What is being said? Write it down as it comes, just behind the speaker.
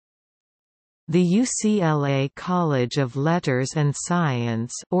The UCLA College of Letters and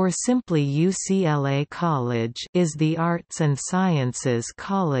Science, or simply UCLA College, is the arts and sciences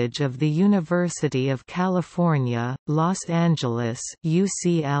college of the University of California, Los Angeles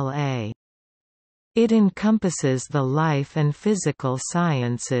 (UCLA). It encompasses the life and physical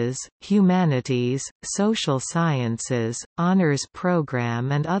sciences, humanities, social sciences, honors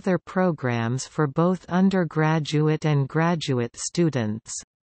program and other programs for both undergraduate and graduate students.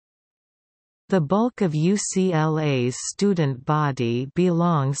 The bulk of UCLA's student body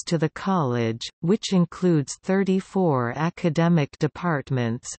belongs to the college, which includes 34 academic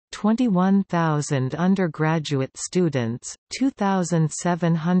departments, 21,000 undergraduate students,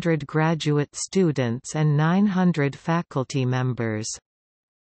 2,700 graduate students and 900 faculty members.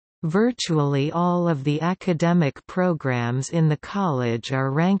 Virtually all of the academic programs in the college are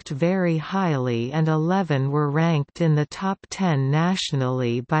ranked very highly, and 11 were ranked in the top 10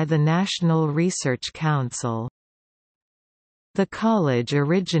 nationally by the National Research Council. The college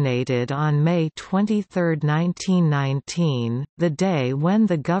originated on May 23, 1919, the day when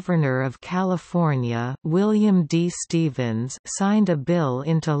the Governor of California, William D. Stevens, signed a bill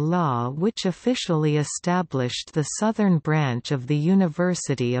into law which officially established the southern branch of the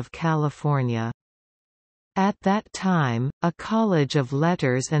University of California. At that time, a College of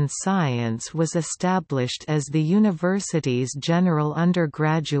Letters and Science was established as the university's general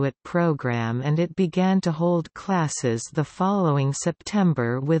undergraduate program, and it began to hold classes the following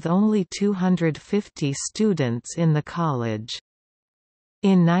September with only 250 students in the college.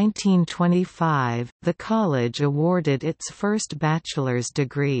 In 1925, the college awarded its first bachelor's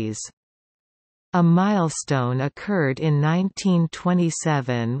degrees. A milestone occurred in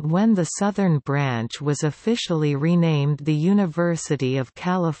 1927 when the Southern Branch was officially renamed the University of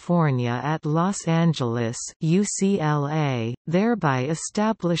California at Los Angeles (UCLA), thereby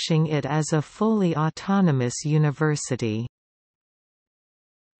establishing it as a fully autonomous university.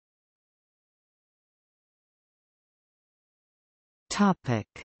 Topic: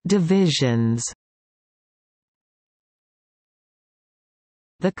 Divisions.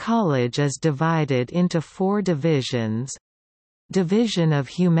 The college is divided into 4 divisions: Division of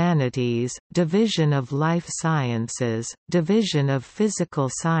Humanities, Division of Life Sciences, Division of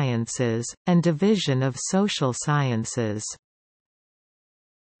Physical Sciences, and Division of Social Sciences.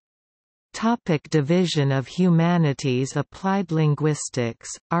 Division of Humanities: Applied Linguistics,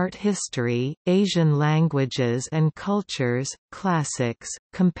 Art History, Asian Languages and Cultures, Classics,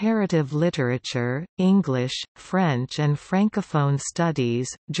 Comparative Literature, English, French and Francophone Studies,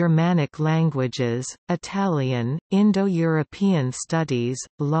 Germanic Languages, Italian, Indo-European Studies,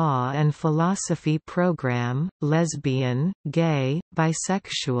 Law and Philosophy Program, Lesbian, Gay,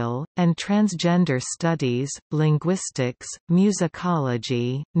 Bisexual, and Transgender Studies, Linguistics,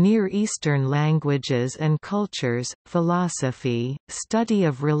 Musicology, Near Eastern Languages and Cultures, Philosophy, Study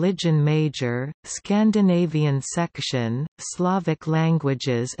of Religion Major, Scandinavian Section, Slavic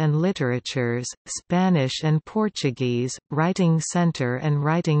Languages and Literatures, Spanish and Portuguese, Writing Center and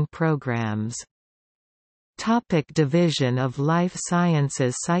Writing Programs. Division of Life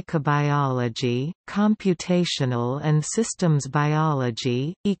Sciences: Psychobiology, Computational and Systems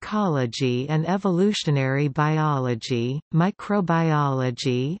Biology, Ecology and Evolutionary Biology,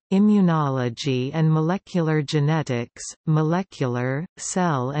 Microbiology, Immunology and Molecular Genetics, Molecular,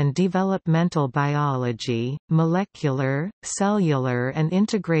 Cell and Developmental Biology, Molecular, Cellular and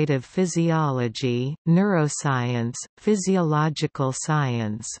Integrative Physiology, Neuroscience, Physiological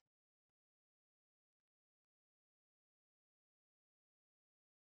Science.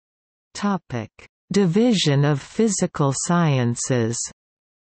 Division of Physical Sciences.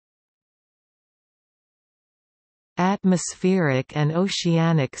 Atmospheric and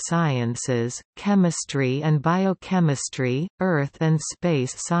Oceanic Sciences, Chemistry and Biochemistry, Earth and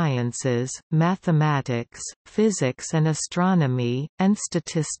Space Sciences, Mathematics, Physics and Astronomy, and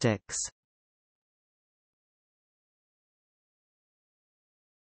Statistics.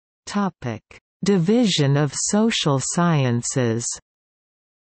 Division of Social Sciences.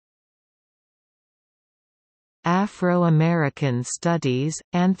 Afro-American Studies,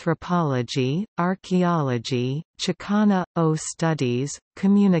 Anthropology, Archaeology, Chicana-O Studies,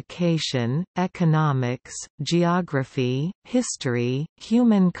 Communication, Economics, Geography, History,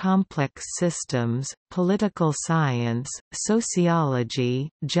 Human Complex Systems, Political Science, Sociology,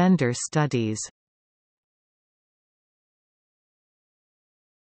 Gender Studies.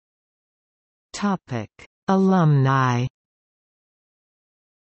 Alumni.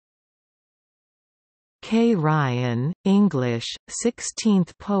 K. Ryan, English,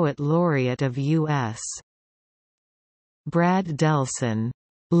 16th Poet Laureate of U.S. Brad Delson.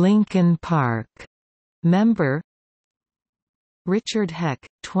 Lincoln Park member. Richard Heck,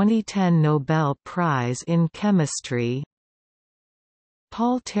 2010 Nobel Prize in Chemistry.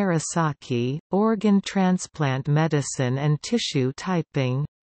 Paul Terasaki, organ transplant medicine and tissue typing.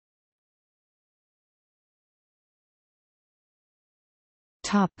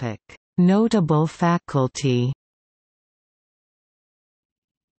 Topic: Notable faculty.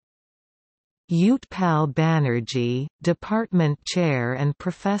 Utpal Banerjee, Department Chair and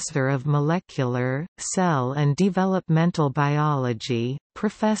Professor of Molecular, Cell and Developmental Biology,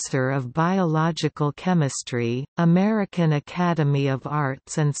 Professor of Biological Chemistry, American Academy of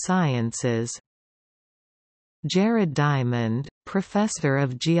Arts and Sciences. Jared Diamond, Professor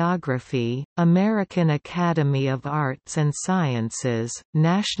of Geography, American Academy of Arts and Sciences,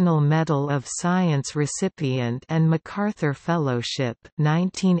 National Medal of Science recipient and MacArthur Fellowship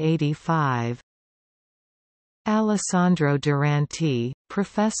 1985. Alessandro Duranti,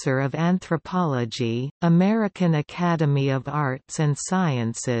 Professor of Anthropology, American Academy of Arts and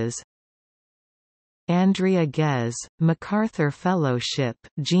Sciences. Andrea Ghez, MacArthur Fellowship,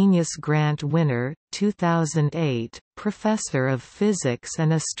 Genius Grant winner, 2008, Professor of Physics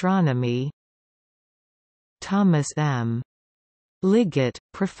and Astronomy. Thomas M. Liggett,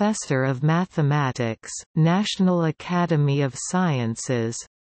 Professor of Mathematics, National Academy of Sciences.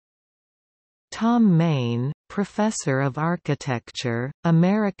 Tom Main, Professor of Architecture,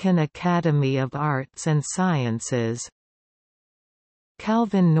 American Academy of Arts and Sciences.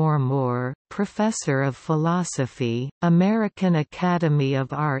 Calvin Normore, Professor of Philosophy, American Academy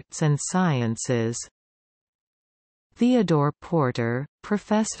of Arts and Sciences. Theodore Porter,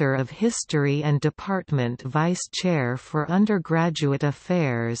 Professor of History and Department Vice Chair for Undergraduate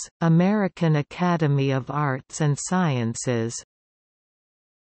Affairs, American Academy of Arts and Sciences.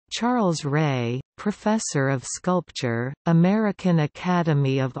 Charles Ray, Professor of Sculpture, American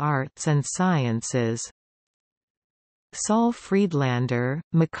Academy of Arts and Sciences. Saul Friedlander,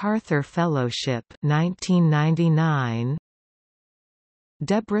 MacArthur Fellowship 1999.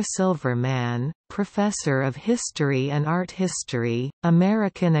 Deborah Silverman, Professor of History and Art History,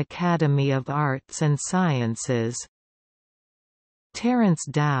 American Academy of Arts and Sciences. Terence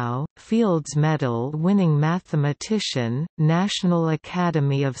Dow, Fields Medal-winning mathematician, National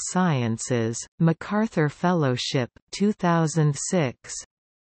Academy of Sciences, MacArthur Fellowship 2006.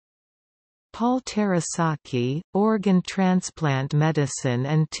 Paul Terasaki, organ transplant medicine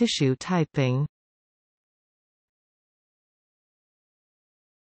and tissue typing.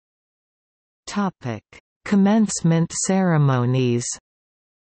 Topic: Commencement ceremonies.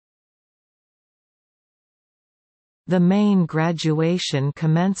 The main graduation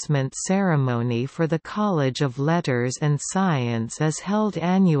commencement ceremony for the College of Letters and Science is held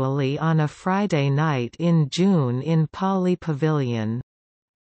annually on a Friday night in June in Pauley Pavilion.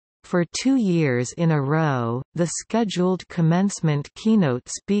 For 2 years in a row, the scheduled commencement keynote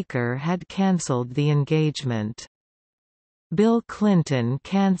speaker had cancelled the engagement. Bill Clinton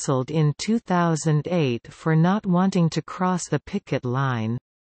cancelled in 2008 for not wanting to cross the picket line.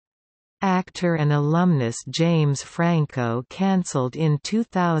 Actor and alumnus James Franco cancelled in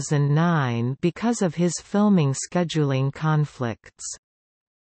 2009 because of his filming scheduling conflicts.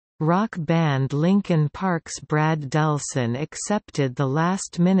 Rock band Linkin Park's Brad Delson accepted the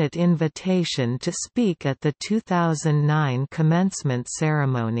last-minute invitation to speak at the 2009 commencement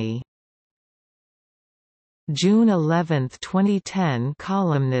ceremony. June 11, 2010,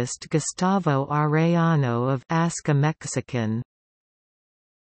 columnist Gustavo Arellano of Ask a Mexican